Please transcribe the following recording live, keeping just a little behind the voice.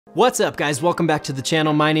What's up guys, welcome back to the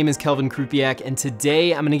channel. My name is Kelvin Krupiak, and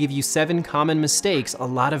today I'm gonna give you 7 common mistakes a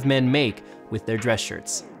lot of men make with their dress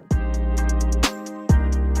shirts.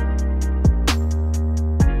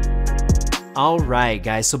 All right,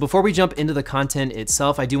 guys, so before we jump into the content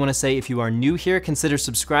itself, I do wanna say if you are new here, consider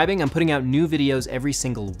subscribing. I'm putting out new videos every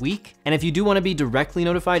single week. And if you do wanna be directly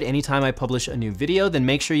notified anytime I publish a new video, then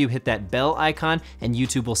make sure you hit that bell icon and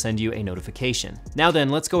YouTube will send you a notification. Now then,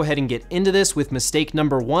 let's go ahead and get into this with mistake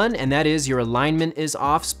number 1, and that is your alignment is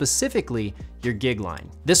off, specifically your gig line.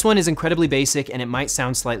 This one is incredibly basic and it might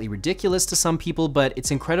sound slightly ridiculous to some people, but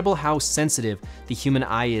it's incredible how sensitive the human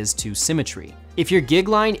eye is to symmetry. If your gig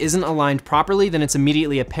line isn't aligned properly, then it's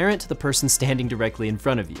immediately apparent to the person standing directly in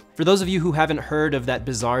front of you. For those of you who haven't heard of that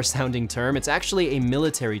bizarre sounding term, it's actually a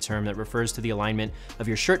military term that refers to the alignment of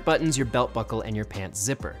your shirt buttons, your belt buckle, and your pants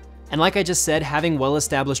zipper. And like I just said, having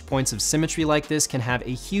well-established points of symmetry like this can have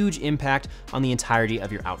a huge impact on the entirety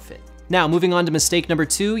of your outfit. Now, moving on to mistake number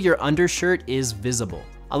 2, your undershirt is visible.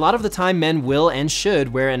 A lot of the time, men will and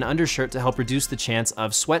should wear an undershirt to help reduce the chance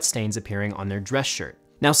of sweat stains appearing on their dress shirt.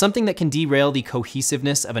 Now, something that can derail the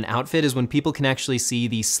cohesiveness of an outfit is when people can actually see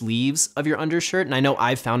the sleeves of your undershirt, and I know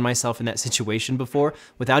I've found myself in that situation before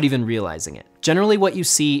without even realizing it. Generally, what you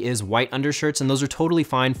see is white undershirts, and those are totally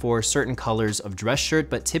fine for certain colors of dress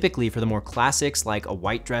shirt, but typically for the more classics like a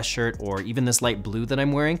white dress shirt or even this light blue that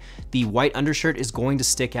I'm wearing, the white undershirt is going to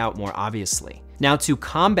stick out more obviously. Now, to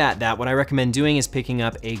combat that, what I recommend doing is picking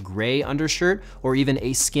up a gray undershirt or even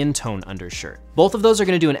a skin tone undershirt. Both of those are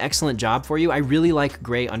gonna do an excellent job for you. I really like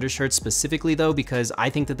gray undershirts specifically though, because I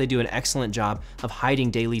think that they do an excellent job of hiding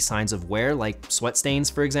daily signs of wear, like sweat stains,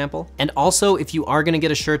 for example. And also, if you are gonna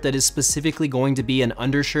get a shirt that is specifically going to be an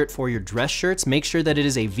undershirt for your dress shirts, make sure that it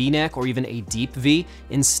is a V-neck or even a deep V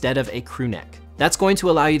instead of a crew neck. That's going to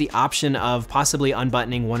allow you the option of possibly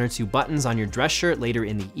unbuttoning 1 or 2 buttons on your dress shirt later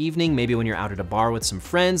in the evening, maybe when you're out at a bar with some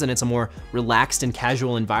friends and it's a more relaxed and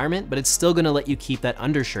casual environment, but it's still gonna let you keep that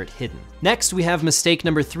undershirt hidden. Next, we have mistake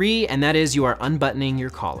number 3, and that is you are unbuttoning your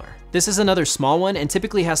collar. This is another small one and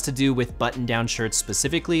typically has to do with button-down shirts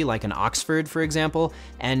specifically, like an Oxford, for example,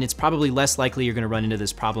 and it's probably less likely you're gonna run into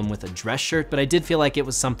this problem with a dress shirt, but I did feel like it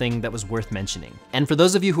was something that was worth mentioning. And for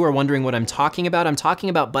those of you who are wondering what I'm talking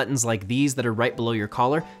about buttons like these that are right below your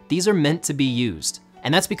collar. These are meant to be used.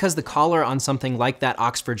 And that's because the collar on something like that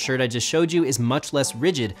Oxford shirt I just showed you is much less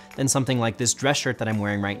rigid than something like this dress shirt that I'm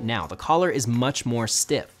wearing right now. The collar is much more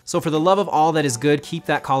stiff. So for the love of all that is good, keep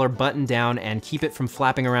that collar buttoned down and keep it from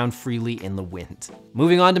flapping around freely in the wind.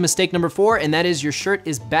 Moving on to mistake number 4, and that is your shirt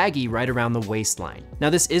is baggy right around the waistline. Now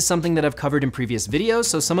this is something that I've covered in previous videos,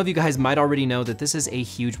 so some of you guys might already know that this is a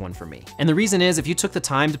huge one for me. And the reason is, if you took the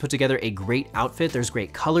time to put together a great outfit, there's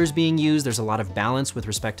great colors being used, there's a lot of balance with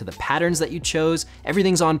respect to the patterns that you chose,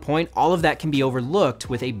 everything's on point, all of that can be overlooked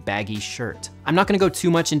with a baggy shirt. I'm not gonna go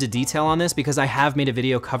too much into detail on this because I have made a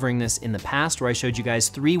video covering this in the past where I showed you guys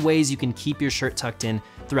 3 ways you can keep your shirt tucked in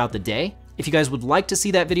throughout the day. If you guys would like to see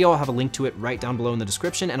that video, I'll have a link to it right down below in the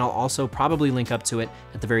description, and I'll also probably link up to it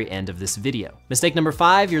at the very end of this video. Mistake number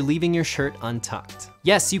 5, you're leaving your shirt untucked.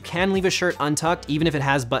 Yes, you can leave a shirt untucked even if it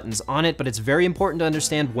has buttons on it, but it's very important to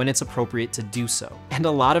understand when it's appropriate to do so. And a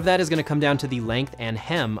lot of that is gonna come down to the length and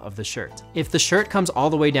hem of the shirt. If the shirt comes all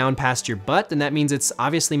the way down past your butt, then that means it's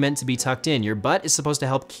obviously meant to be tucked in. Your butt is supposed to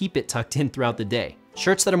help keep it tucked in throughout the day.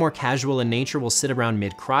 Shirts that are more casual in nature will sit around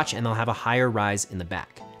mid-crotch and they'll have a higher rise in the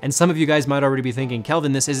back. And some of you guys might already be thinking,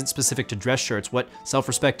 Kelvin, this isn't specific to dress shirts. What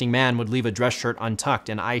self-respecting man would leave a dress shirt untucked?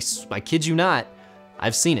 And I kid you not,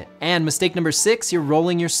 I've seen it. And mistake number 6, you're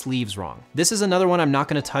rolling your sleeves wrong. This is another one I'm not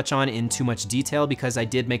gonna touch on in too much detail because I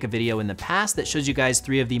did make a video in the past that shows you guys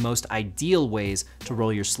 3 of the most ideal ways to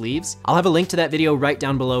roll your sleeves. I'll have a link to that video right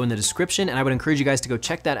down below in the description, and I would encourage you guys to go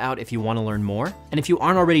check that out if you wanna learn more. And if you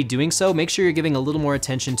aren't already doing so, make sure you're giving a little more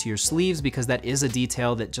attention to your sleeves because that is a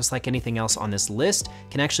detail that, just like anything else on this list,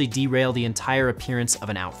 can actually derail the entire appearance of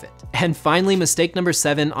an outfit. And finally, mistake number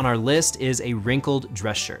 7 on our list is a wrinkled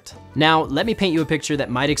dress shirt. Now, let me paint you a picture that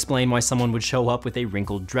might explain why someone would show up with a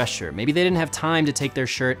wrinkled dress shirt. Maybe they didn't have time to take their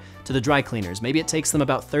shirt to the dry cleaners. Maybe it takes them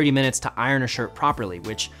about 30 minutes to iron a shirt properly,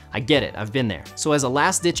 which I get it, I've been there. So as a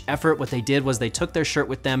last ditch effort, what they did was they took their shirt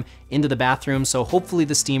with them into the bathroom, so hopefully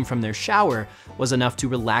the steam from their shower was enough to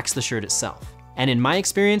relax the shirt itself. And in my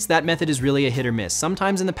experience, that method is really a hit or miss.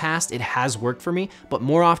 Sometimes in the past, it has worked for me, but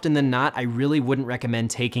more often than not, I really wouldn't recommend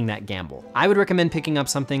taking that gamble. I would recommend picking up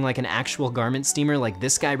something like an actual garment steamer like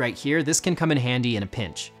this guy right here. This can come in handy in a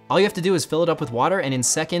pinch. All you have to do is fill it up with water, and in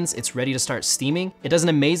seconds, it's ready to start steaming. It does an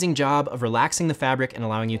amazing job of relaxing the fabric and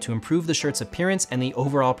allowing you to improve the shirt's appearance and the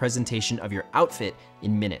overall presentation of your outfit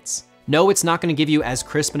in minutes. No, it's not gonna give you as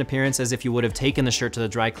crisp an appearance as if you would have taken the shirt to the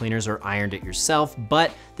dry cleaners or ironed it yourself,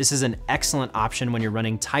 but this is an excellent option when you're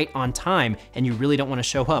running tight on time and you really don't wanna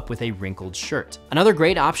show up with a wrinkled shirt. Another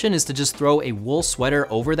great option is to just throw a wool sweater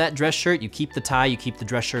over that dress shirt. You keep the tie, you keep the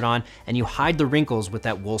dress shirt on, and you hide the wrinkles with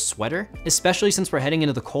that wool sweater. Especially since we're heading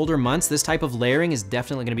into the colder months, this type of layering is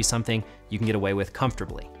definitely gonna be something you can get away with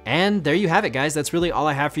comfortably. And there you have it, guys. That's really all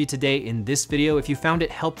I have for you today in this video. If you found it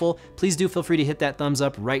helpful, please do feel free to hit that thumbs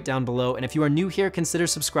up right down below. And if you are new here, consider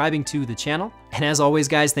subscribing to the channel. And as always,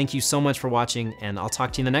 guys, thank you so much for watching, and I'll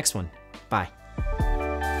talk to you in the next one. Bye.